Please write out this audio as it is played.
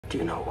Do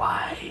you know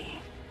why?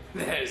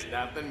 There's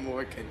nothing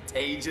more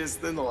contagious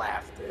than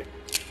laughter.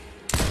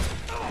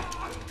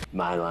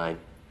 My line.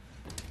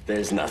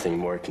 There's nothing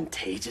more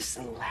contagious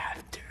than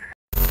laughter.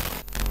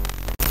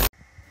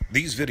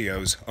 These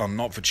videos are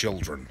not for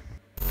children.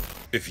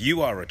 If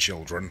you are a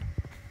children,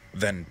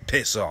 then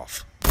piss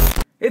off.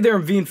 Hey there,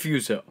 I'm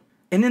Infuso.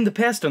 And in the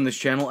past on this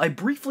channel, I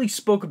briefly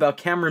spoke about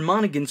Cameron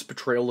Monaghan's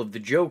portrayal of the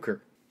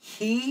Joker.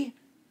 He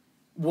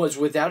was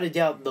without a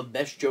doubt the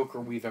best Joker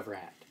we've ever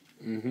had.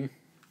 Mm-hmm.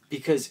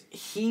 Because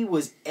he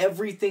was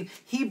everything.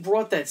 He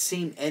brought that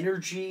same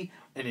energy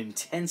and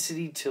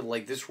intensity to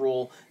like this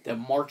role that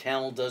Mark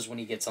Hamill does when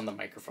he gets on the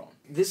microphone.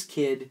 This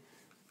kid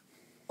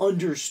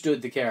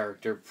understood the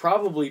character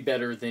probably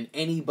better than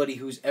anybody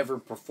who's ever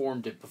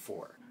performed it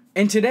before.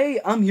 And today,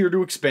 I'm here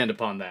to expand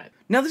upon that.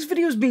 Now, this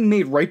video is being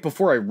made right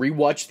before I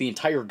rewatch the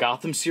entire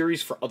Gotham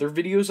series for other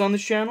videos on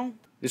this channel.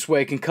 This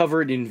way I can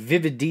cover it in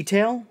vivid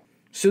detail.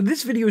 So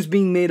this video is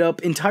being made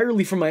up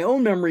entirely from my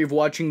own memory of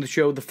watching the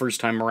show the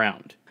first time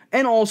around.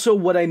 And also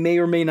what I may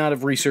or may not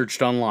have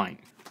researched online.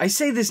 I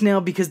say this now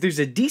because there's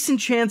a decent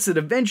chance that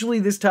eventually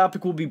this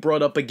topic will be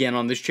brought up again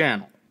on this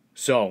channel.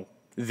 So,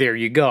 there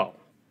you go.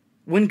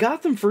 When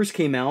Gotham first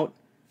came out,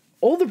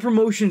 all the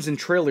promotions and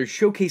trailers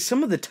showcased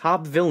some of the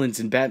top villains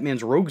in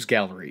Batman's Rogues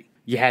Gallery.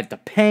 You had the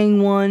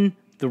Penguin,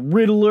 the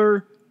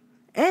Riddler,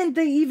 and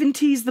they even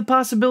teased the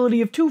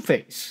possibility of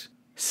Two-Face.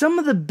 Some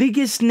of the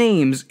biggest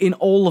names in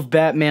all of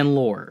Batman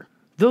lore,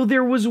 though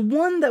there was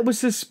one that was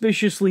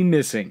suspiciously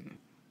missing.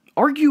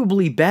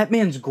 Arguably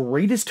Batman's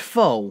greatest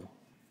foe,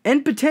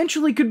 and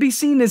potentially could be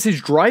seen as his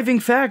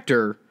driving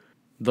factor,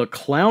 the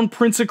Clown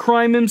Prince of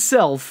Crime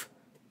himself,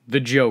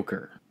 the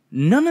Joker.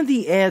 None of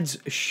the ads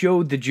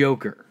showed the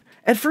Joker.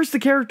 At first the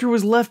character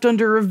was left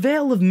under a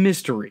veil of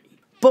mystery,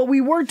 but we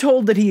were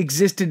told that he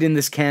existed in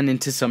this canon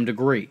to some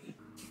degree.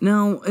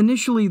 Now,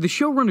 initially, the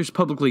showrunners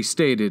publicly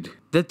stated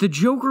that the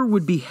Joker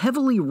would be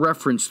heavily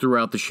referenced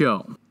throughout the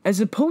show. As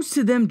opposed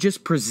to them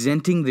just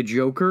presenting the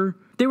Joker,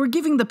 they were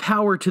giving the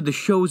power to the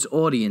show's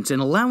audience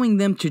and allowing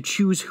them to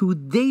choose who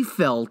they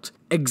felt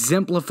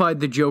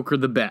exemplified the Joker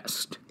the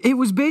best. It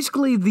was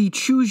basically the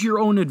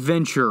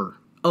choose-your-own-adventure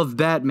of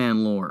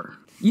Batman lore.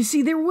 You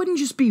see, there wouldn't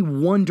just be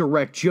one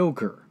direct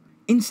Joker.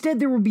 Instead,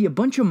 there would be a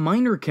bunch of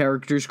minor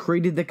characters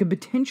created that could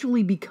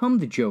potentially become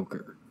the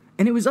Joker.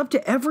 And it was up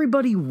to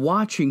everybody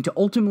watching to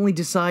ultimately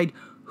decide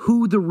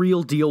who the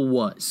real deal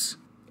was.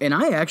 And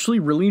I actually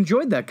really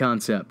enjoyed that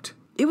concept.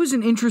 It was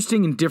an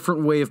interesting and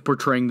different way of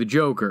portraying the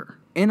Joker.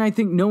 And I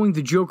think knowing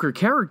the Joker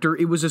character,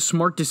 it was a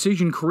smart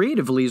decision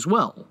creatively as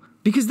well.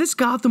 Because this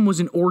Gotham was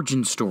an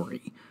origin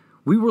story.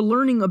 We were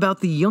learning about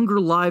the younger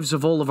lives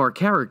of all of our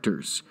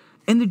characters.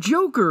 And the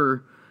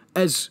Joker,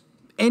 as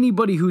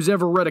anybody who's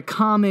ever read a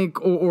comic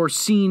or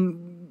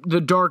seen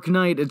The Dark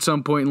Knight at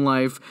some point in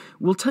life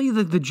will tell you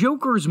that the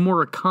Joker is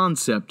more a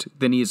concept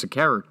than he is a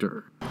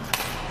character.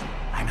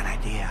 I'm an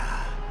idea.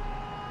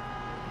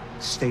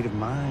 State of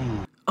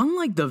mind.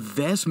 Unlike the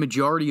vast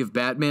majority of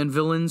Batman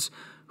villains,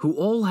 who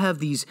all have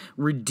these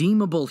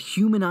redeemable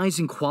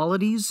humanizing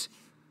qualities,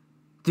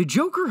 the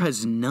Joker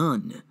has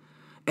none.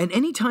 And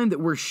any time that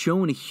we're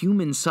shown a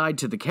human side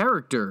to the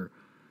character,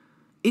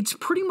 it's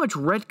pretty much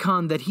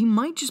retconned that he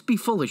might just be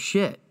full of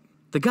shit.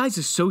 The guy's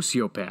a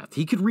sociopath.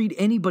 He could read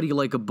anybody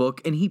like a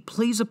book, and he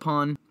plays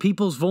upon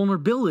people's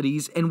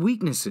vulnerabilities and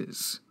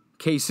weaknesses.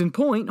 Case in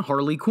point,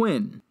 Harley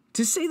Quinn.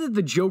 To say that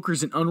the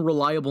Joker's an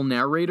unreliable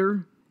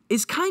narrator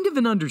is kind of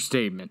an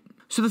understatement.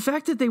 So the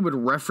fact that they would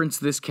reference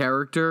this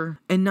character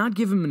and not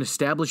give him an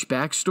established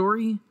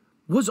backstory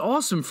was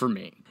awesome for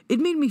me. It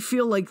made me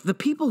feel like the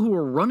people who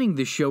were running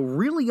this show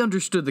really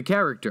understood the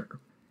character.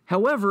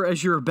 However,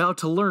 as you're about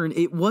to learn,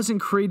 it wasn't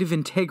creative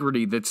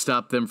integrity that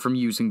stopped them from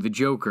using the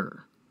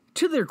Joker.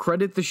 To their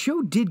credit, the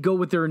show did go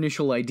with their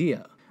initial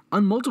idea.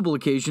 On multiple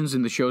occasions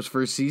in the show's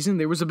first season,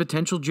 there was a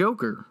potential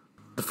Joker.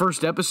 The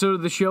first episode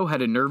of the show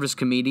had a nervous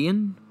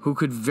comedian, who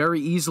could very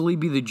easily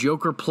be the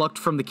Joker plucked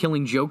from the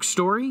Killing Joke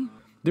story.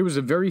 There was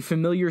a very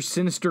familiar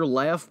sinister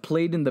laugh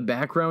played in the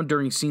background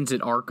during scenes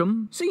at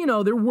Arkham. So, you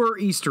know, there were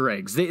Easter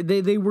eggs.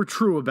 They were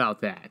true about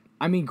that.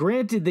 I mean,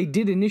 granted, they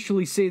did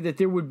initially say that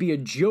there would be a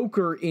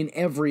Joker in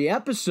every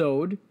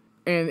episode,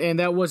 and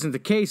that wasn't the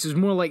case. It was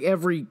more like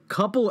every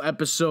couple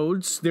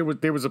episodes, there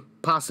was a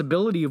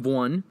possibility of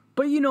one.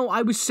 But, you know,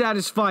 I was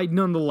satisfied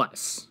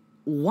nonetheless.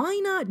 Why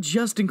not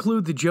just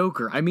include the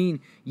Joker? I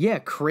mean, yeah,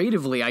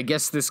 creatively, I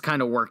guess this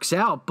kind of works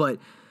out, but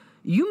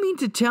you mean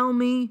to tell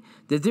me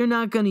that they're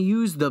not going to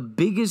use the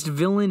biggest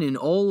villain in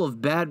all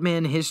of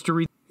Batman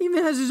history? He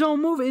even has his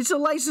own movie. It's a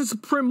license to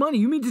print money.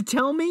 You mean to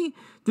tell me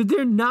that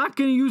they're not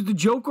going to use the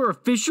Joker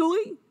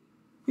officially?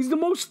 He's the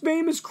most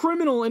famous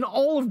criminal in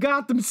all of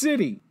Gotham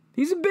City.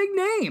 He's a big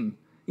name.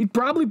 He'd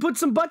probably put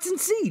some butts in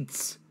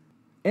seats.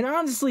 And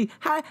honestly,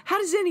 how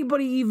does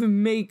anybody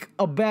even make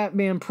a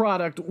Batman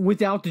product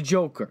without the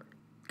Joker?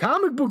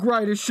 Comic book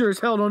writers sure as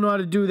hell don't know how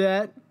to do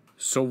that.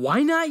 So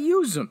why not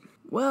use him?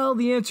 Well,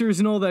 the answer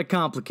isn't all that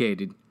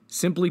complicated.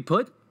 Simply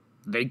put,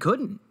 they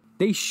couldn't.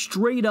 They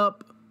straight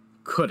up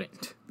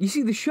couldn't. You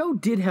see, the show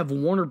did have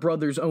Warner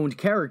Brothers owned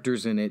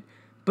characters in it,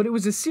 but it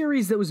was a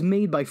series that was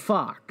made by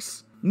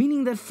Fox,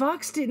 meaning that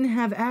Fox didn't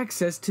have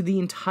access to the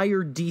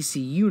entire DC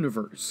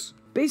universe.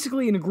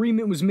 Basically, an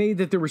agreement was made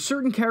that there were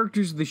certain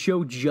characters the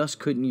show just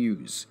couldn't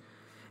use.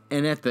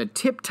 And at the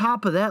tip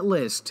top of that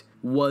list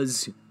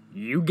was,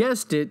 you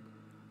guessed it,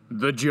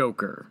 the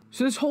Joker.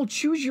 So this whole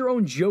choose your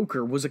own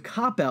Joker was a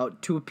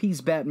cop-out to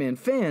appease Batman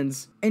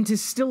fans and to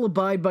still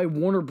abide by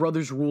Warner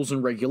Brothers rules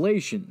and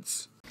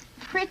regulations.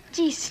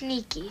 Pretty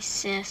sneaky,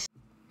 sis.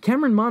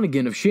 Cameron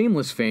Monaghan of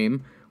Shameless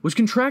fame was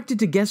contracted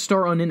to guest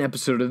star on an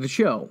episode of the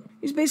show.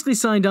 He's basically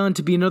signed on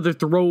to be another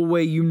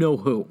throwaway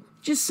you-know-who.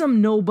 Just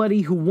some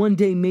nobody who one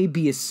day may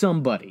be a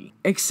somebody.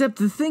 Except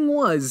the thing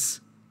was,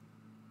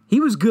 he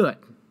was good.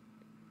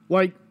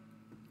 Like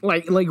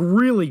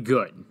really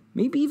good.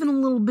 Maybe even a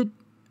little bit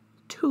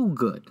too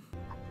good.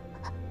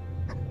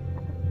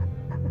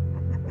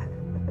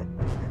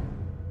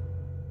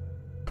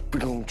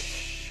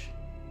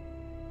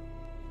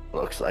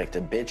 Looks like the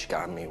bitch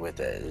got me with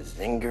a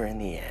zinger in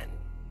the end.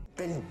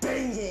 Been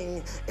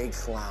banging a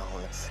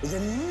clown. The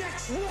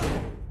next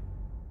one.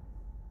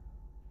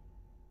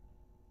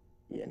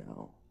 You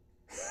know.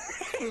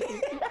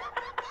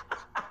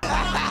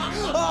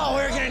 Oh,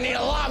 we're gonna need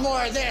a lot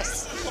more of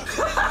this.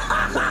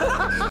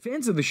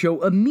 Fans of the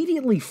show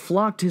immediately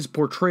flocked his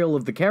portrayal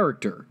of the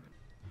character.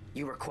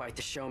 You were quite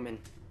the showman.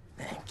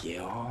 Thank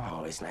you.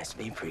 Always nice to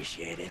be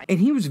appreciated. And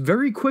he was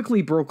very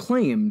quickly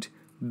proclaimed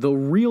the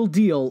real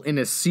deal in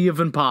a sea of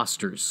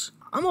imposters.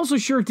 I'm also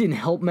sure it didn't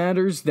help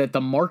matters that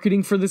the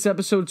marketing for this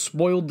episode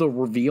spoiled the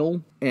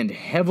reveal and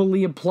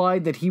heavily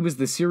implied that he was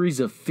the series'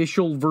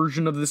 official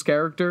version of this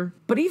character.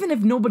 But even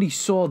if nobody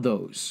saw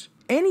those,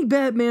 any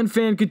Batman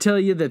fan could tell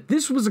you that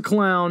this was a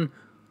clown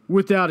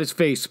without his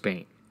face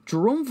paint.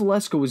 Jerome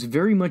Valeska was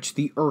very much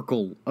the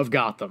Urkel of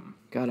Gotham.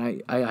 God,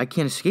 I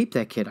can't escape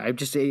that kid. I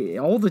just,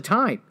 all the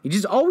time. He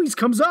just always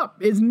comes up.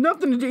 It's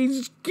nothing, he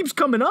just keeps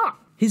coming up.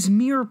 His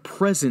mere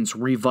presence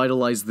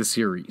revitalized the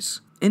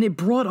series, and it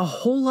brought a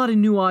whole lot of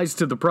new eyes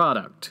to the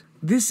product.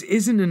 This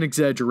isn't an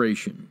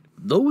exaggeration.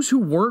 Those who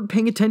weren't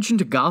paying attention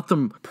to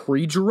Gotham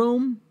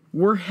pre-Jerome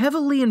were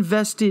heavily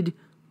invested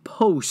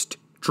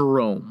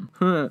post-Jerome.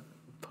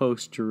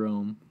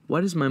 Post-Jerome.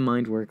 Why does my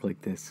mind work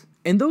like this?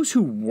 And those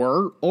who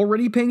were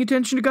already paying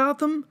attention to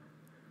Gotham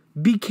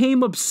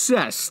became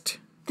obsessed.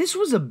 This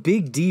was a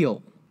big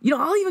deal. You know,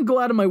 I'll even go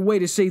out of my way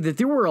to say that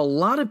there were a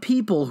lot of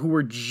people who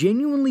were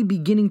genuinely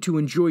beginning to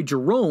enjoy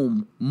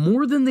Jerome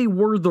more than they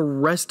were the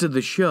rest of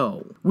the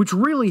show, which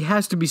really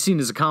has to be seen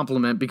as a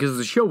compliment because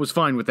the show was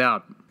fine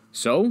without him.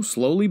 So,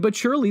 slowly but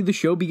surely, the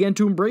show began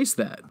to embrace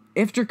that.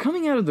 After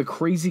coming out of the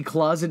crazy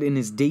closet in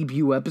his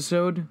debut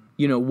episode,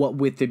 you know, what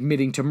with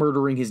admitting to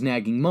murdering his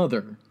nagging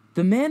mother,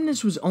 the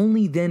madness was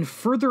only then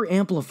further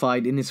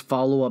amplified in his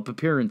follow-up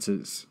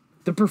appearances.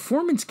 The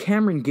performance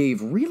Cameron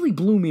gave really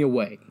blew me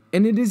away,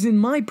 and it is in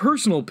my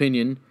personal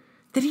opinion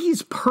that he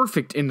is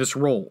perfect in this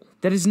role.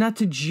 That is not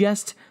to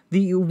jest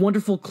the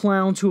wonderful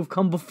clowns who have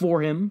come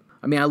before him.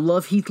 I mean, I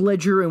love Heath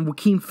Ledger and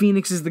Joaquin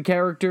Phoenix as the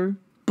character,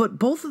 but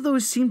both of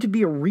those seem to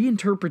be a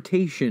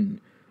reinterpretation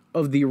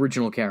of the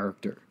original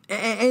character.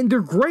 And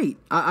they're great.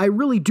 I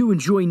really do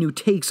enjoy new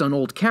takes on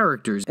old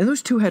characters, and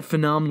those two had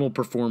phenomenal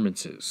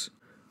performances.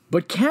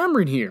 But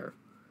Cameron here,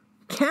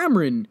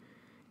 Cameron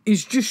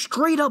is just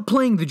straight up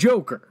playing the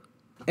Joker.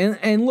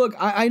 And look,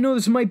 I know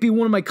this might be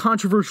one of my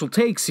controversial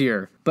takes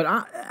here, but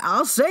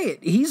I'll say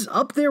it. He's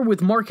up there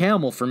with Mark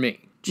Hamill for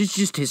me.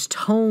 Just his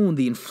tone,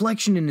 the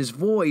inflection in his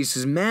voice,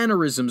 his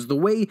mannerisms, the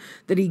way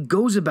that he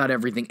goes about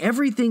everything.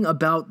 Everything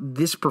about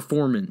this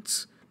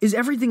performance is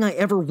everything I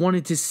ever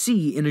wanted to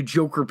see in a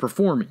Joker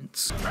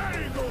performance.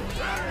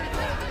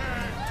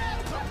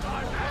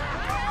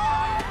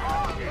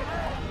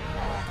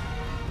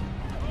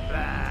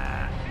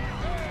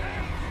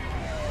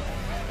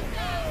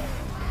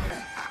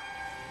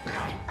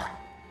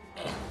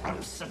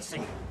 I'm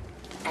sensing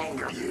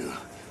anger. You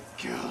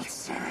killed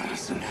Sarah.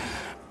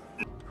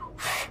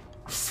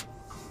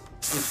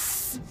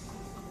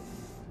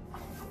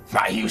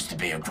 I used to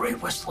be a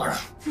great whistler.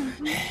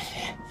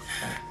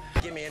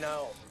 Give me an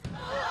O.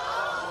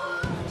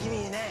 Give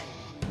me an N.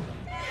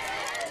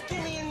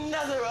 Give me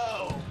another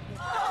O.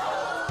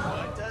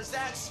 What does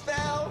that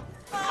spell?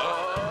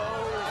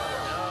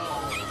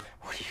 Oh, no.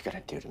 What are you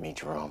gonna do to me,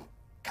 Jerome?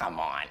 Come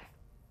on.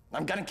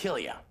 I'm gonna kill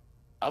you.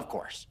 Of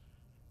course.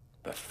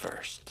 But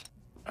first,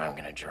 I'm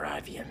gonna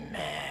drive you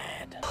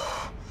mad.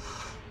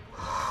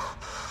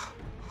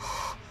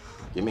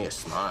 Give me a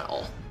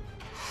smile.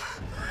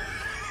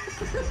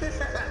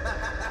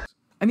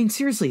 I mean,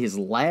 seriously, his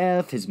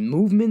laugh, his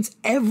movements,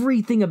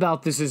 everything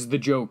about this is the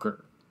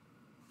Joker.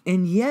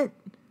 And yet,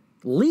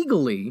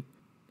 legally,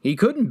 he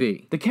couldn't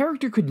be. The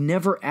character could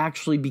never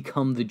actually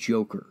become the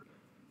Joker,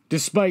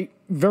 despite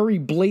very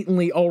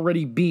blatantly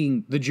already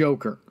being the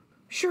Joker.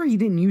 Sure, he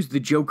didn't use the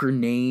Joker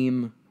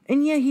name,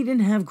 and yeah, he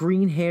didn't have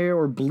green hair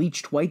or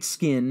bleached white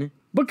skin.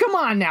 But come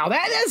on now,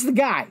 that's the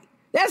guy.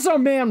 That's our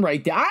man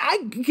right there.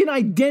 I can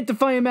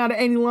identify him out of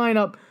any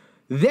lineup.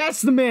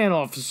 That's the man,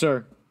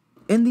 officer.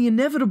 And the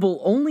inevitable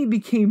only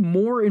became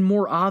more and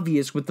more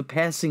obvious with the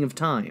passing of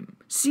time.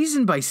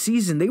 Season by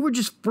season, they were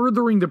just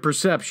furthering the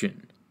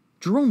perception.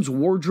 Jerome's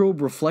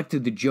wardrobe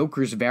reflected the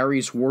Joker's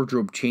various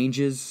wardrobe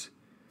changes.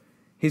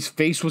 His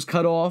face was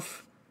cut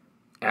off,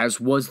 as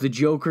was the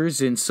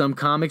Joker's in some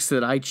comics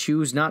that I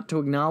choose not to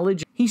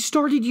acknowledge. He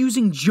started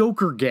using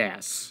Joker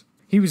gas.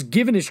 He was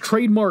given his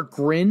trademark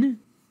grin.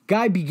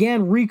 Guy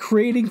began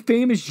recreating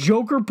famous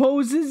Joker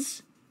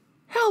poses.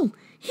 Hell,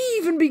 he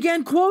even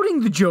began quoting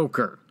the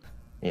Joker.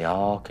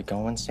 Y'all could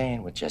go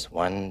insane with just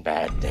one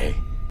bad day.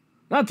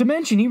 Not to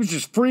mention, he was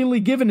just freely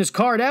giving his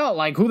card out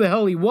like who the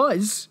hell he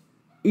was.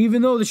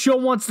 Even though the show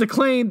wants to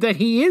claim that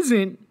he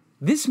isn't,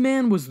 this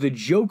man was the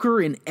Joker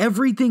in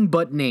everything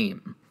but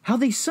name. How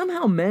they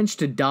somehow managed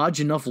to dodge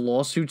enough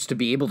lawsuits to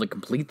be able to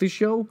complete the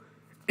show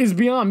is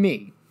beyond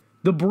me.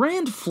 The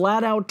brand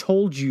flat out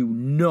told you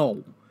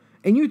no,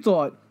 and you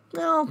thought,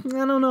 well,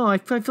 I don't know, I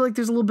feel like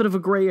there's a little bit of a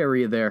gray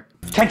area there.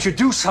 Can't you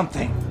do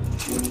something?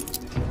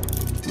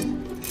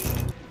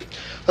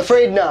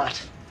 Afraid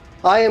not.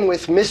 I am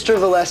with Mr.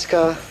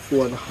 Valeska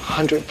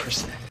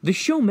 100%. The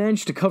show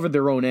managed to cover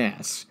their own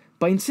ass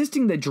by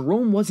insisting that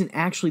Jerome wasn't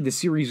actually the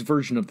series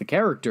version of the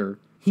character,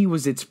 he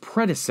was its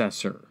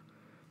predecessor.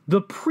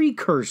 The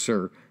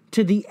precursor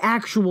to the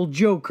actual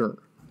Joker.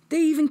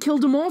 They even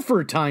killed him off for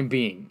a time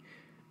being,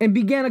 and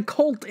began a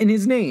cult in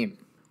his name,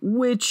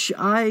 which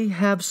I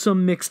have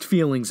some mixed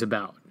feelings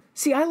about.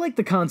 See, I like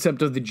the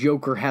concept of the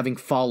Joker having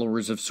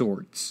followers of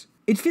sorts.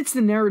 It fits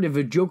the narrative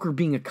of Joker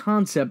being a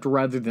concept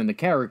rather than a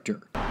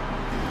character.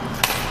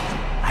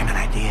 I'm an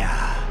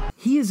idea.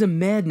 He is a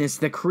madness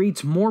that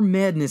creates more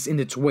madness in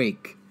its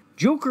wake.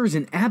 Joker is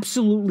an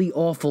absolutely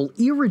awful,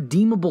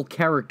 irredeemable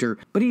character,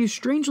 but he is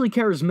strangely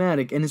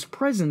charismatic and his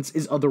presence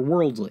is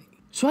otherworldly.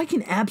 So I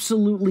can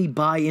absolutely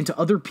buy into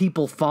other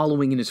people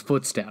following in his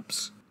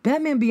footsteps.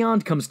 Batman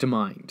Beyond comes to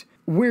mind,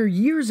 where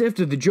years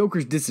after the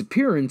Joker's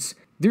disappearance,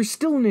 there's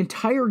still an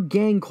entire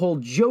gang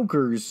called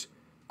Jokers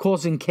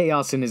causing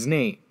chaos in his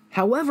name.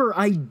 However,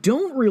 I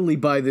don't really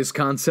buy this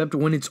concept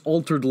when it's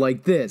altered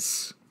like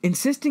this.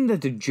 Insisting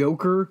that the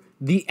Joker,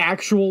 the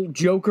actual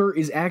Joker,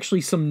 is actually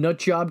some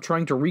nutjob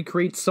trying to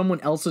recreate someone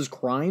else's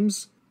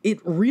crimes, it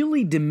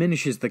really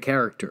diminishes the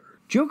character.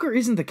 Joker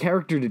isn't the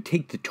character to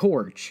take the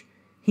torch.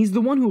 He's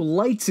the one who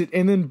lights it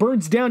and then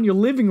burns down your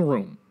living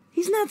room.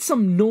 He's not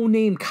some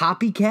no-name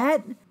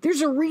copycat. There's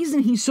a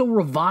reason he's so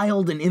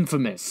reviled and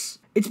infamous.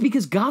 It's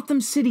because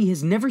Gotham City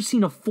has never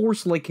seen a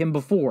force like him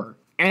before.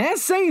 And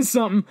that's saying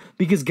something,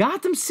 because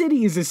Gotham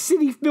City is a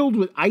city filled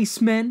with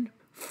Icemen,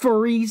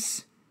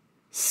 furries,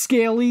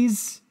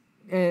 scalies,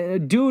 a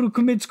dude who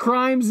commits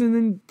crimes and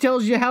then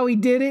tells you how he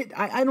did it.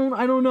 I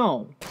don't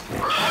know.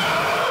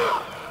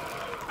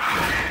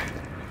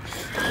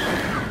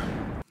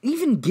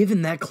 Even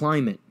given that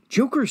climate,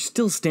 Joker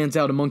still stands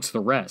out amongst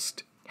the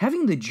rest.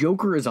 Having the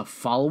Joker as a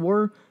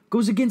follower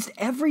goes against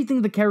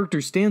everything the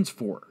character stands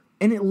for,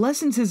 and it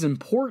lessens his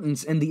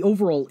importance and the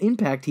overall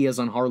impact he has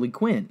on Harley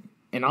Quinn,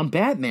 and on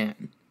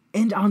Batman,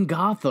 and on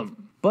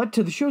Gotham. But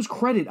to the show's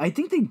credit, I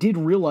think they did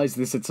realize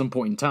this at some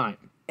point in time.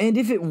 And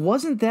if it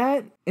wasn't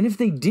that, and if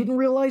they didn't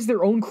realize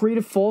their own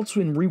creative faults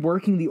in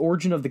reworking the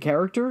origin of the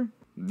character,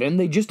 then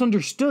they just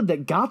understood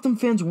that Gotham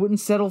fans wouldn't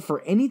settle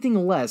for anything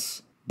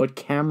less but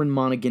Cameron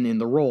Monaghan in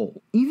the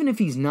role. Even if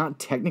he's not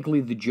technically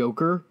the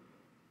Joker,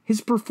 his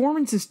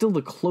performance is still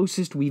the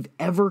closest we've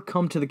ever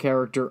come to the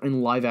character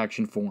in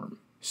live-action form.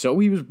 So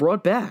he was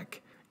brought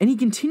back, and he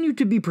continued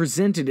to be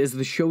presented as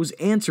the show's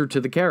answer to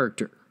the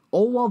character,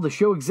 all while the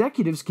show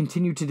executives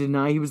continued to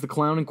deny he was the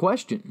clown in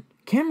question.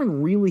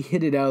 Cameron really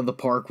hit it out of the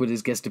park with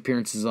his guest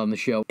appearances on the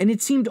show, and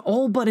it seemed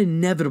all but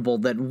inevitable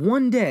that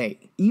one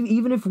day,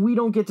 even if we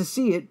don't get to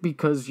see it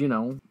because,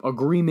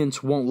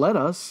 agreements won't let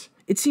us,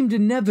 it seemed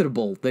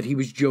inevitable that he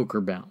was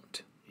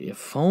Joker-bound.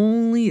 If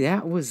only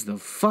that was the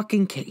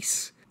fucking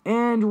case.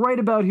 And right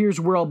about here's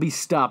where I'll be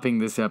stopping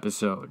this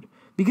episode,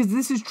 because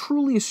this is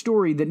truly a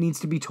story that needs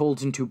to be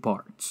told in two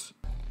parts.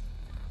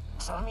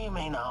 Some of you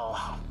may know,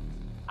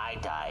 I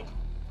died.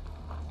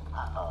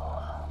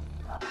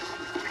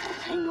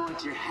 Hang on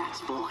to your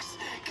hats, folks,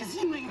 because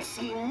you ain't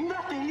seen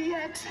nothing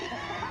yet.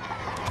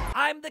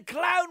 I'm the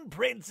Clown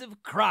Prince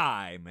of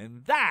Crime,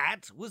 and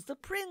that was the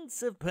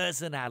Prince of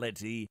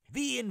Personality,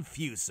 the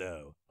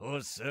Infuso,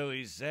 or so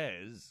he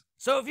says.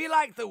 So if you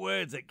like the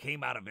words that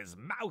came out of his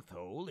mouth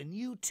hole and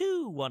you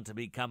too want to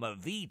become a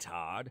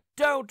VTard,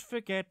 don't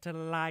forget to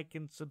like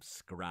and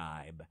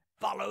subscribe.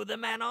 Follow the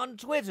man on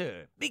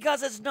Twitter,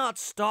 because it's not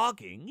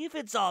stalking if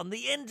it's on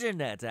the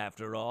internet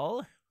after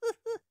all.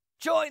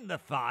 Join the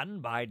fun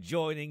by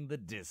joining the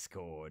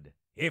Discord.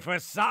 If for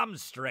some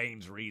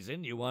strange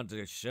reason you want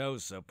to show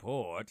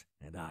support,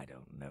 and I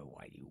don't know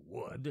why you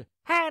would,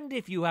 and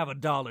if you have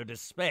 $1 to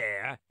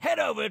spare, head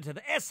over to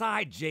the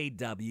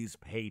SIJW's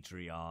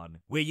Patreon,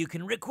 where you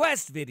can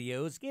request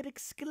videos, get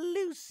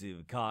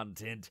exclusive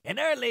content, and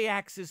early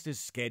access to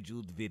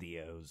scheduled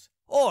videos.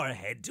 Or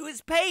head to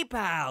his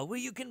PayPal, where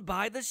you can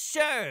buy the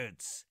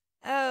shirts.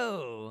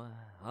 Oh,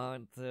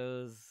 aren't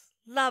those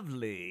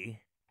lovely?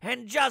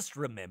 And just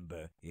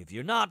remember, if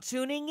you're not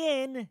tuning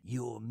in,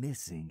 you're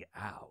missing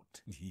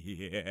out.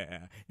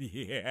 Yeah,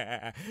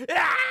 yeah.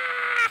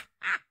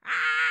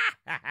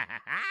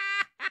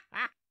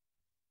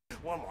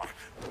 One more.